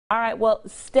All right, well,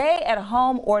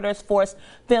 stay-at-home orders force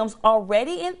films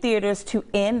already in theaters to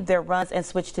end their runs and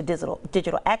switch to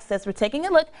digital access. We're taking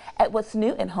a look at what's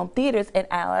new in home theaters and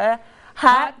our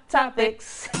Hot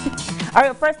Topics. All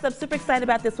right, first up, super excited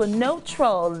about this one. No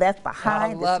Troll Left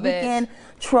Behind this weekend.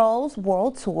 Trolls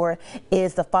World Tour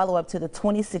is the follow-up to the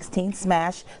 2016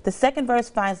 smash. The second verse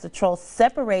finds the Trolls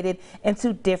separated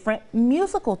into different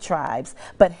musical tribes,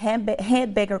 but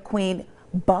Handbagger Queen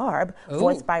Barb,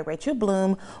 voiced by Rachel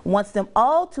Bloom, wants them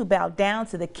all to bow down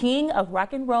to the king of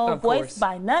rock and roll, voiced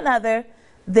by none other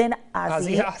than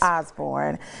Ozzy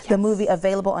Osbourne. Yes. The movie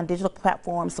available on digital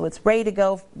platforms, so it's ready to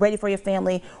go, ready for your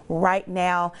family right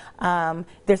now.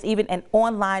 There's even an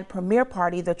online premiere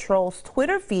party. The Trolls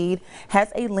Twitter feed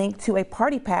has a link to a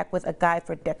party pack with a guide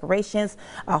for decorations,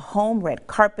 a home red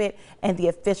carpet, and the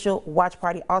official watch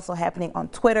party also happening on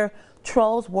Twitter.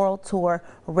 Trolls World Tour,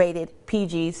 rated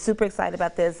PG. Super excited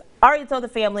about this. Already told the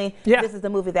family this is the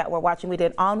movie that we're watching. We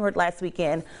did Onward last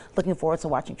weekend. Looking forward to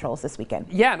watching Trolls this weekend.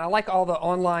 Yeah, and I like all the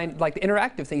online, like the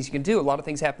interactive things you can do. A lot of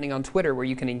things happening on Twitter where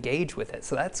you can engage with it,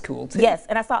 so that's cool too. Yes,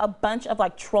 and I saw a bunch of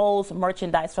like Trolls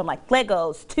merchandise from like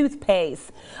Legos,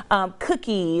 toothpaste,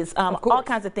 cookies, all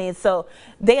kinds of things. So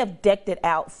they have decked it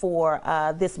out for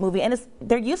this movie, and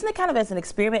they're using it kind of as an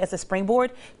experiment, as a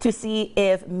springboard to see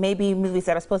if maybe movies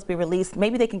that are supposed to be released,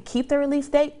 maybe they can keep their release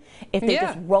date if they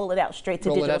just roll it out straight to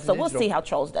digital. So we'll see how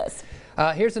Trolls does.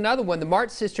 Here's another one. The March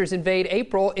Sisters invade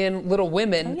April in Little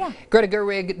Women. Greta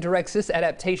Gerwig directs this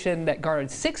adaptation that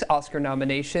garnered 6 Oscar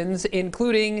nominations,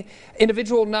 including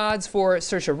individual nods for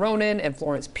Saoirse Ronan and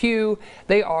Florence Pugh.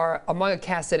 They are among a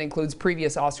cast that includes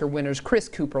previous Oscar winners Chris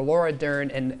Cooper, Laura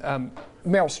Dern, and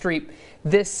Meryl Streep.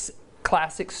 This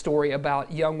classic story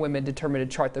about young women determined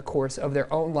to chart the course of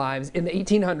their own lives in the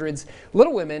 1800s.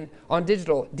 Little Women on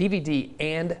digital, DVD,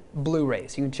 and Blu-ray.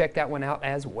 So you can check that one out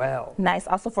as well. Nice.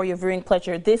 Also for your viewing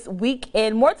pleasure this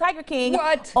weekend, more Tiger King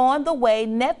on the way.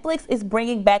 Netflix is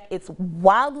bringing back its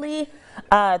wildly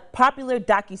popular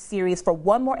docuseries for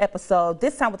one more episode,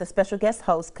 this time with a special guest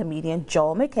host, comedian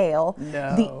Joel McHale.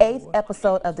 The 8th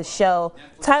episode of the show,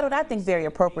 titled, I think very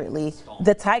appropriately,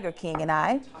 The Tiger King and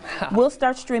I, will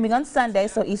start streaming on Sunday,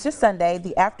 so Easter Sunday.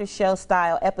 The after show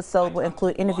style episode will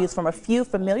include interviews from a few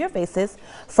familiar faces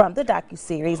from the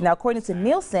docuseries. Now, according to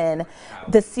Nielsen,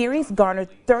 the series garnered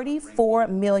 34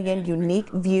 million unique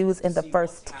views in the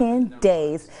first 10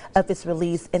 days of its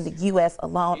release in the U.S.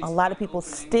 alone. A lot of people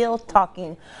still talking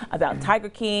about Tiger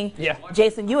King.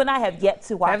 Jason, you and I have yet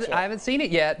to watch it. I haven't seen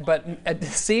it yet, but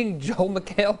seeing Joel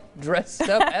McHale dressed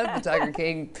up as the Tiger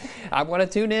King, I want to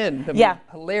tune in. I mean,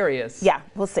 hilarious. Yeah,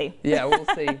 we'll see. Yeah, we'll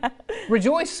see.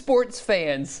 Rejoice, sports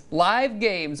fans. Live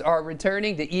games are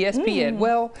returning to ESPN.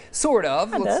 Well, sort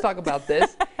of. Let's talk about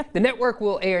this. The network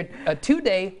will air a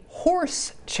 2-day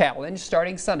horse challenge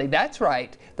starting Sunday. That's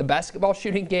right, the basketball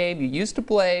shooting game you used to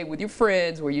play with your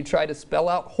friends where you try to spell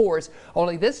out horse,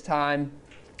 only this time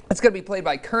it's going to be played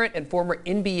by current and former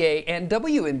NBA and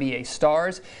WNBA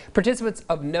stars. Participants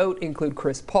of note include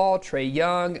Chris Paul, Trae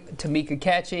Young, Tamika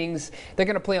Catchings. They're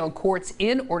going to play on courts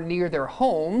in or near their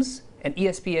homes, and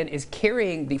ESPN is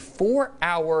carrying the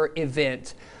 4-hour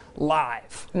event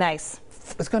live. Nice.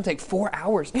 It's going to take 4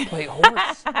 hours to play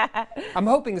horse. I'm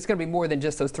hoping it's going to be more than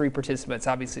just those 3 participants.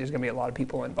 Obviously, there's going to be a lot of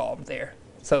people involved there.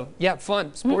 So, yeah,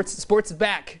 fun. Sports is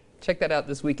back. Check that out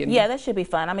this weekend. Yeah, that should be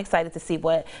fun. I'm excited to see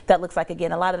what that looks like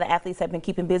again. A lot of the athletes have been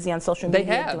keeping busy on social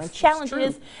media, doing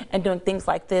challenges and doing things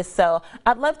like this. So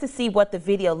I'd love to see what the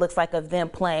video looks like of them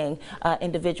playing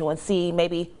individual and see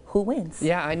maybe who wins.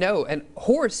 Yeah, I know. And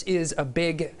horse is a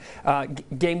big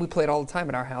game we played all the time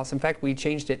at our house. In fact, we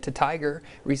changed it to tiger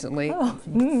recently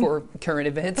for current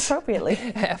events appropriately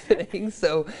happening.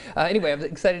 So anyway, I'm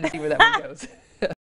excited to see where that one goes.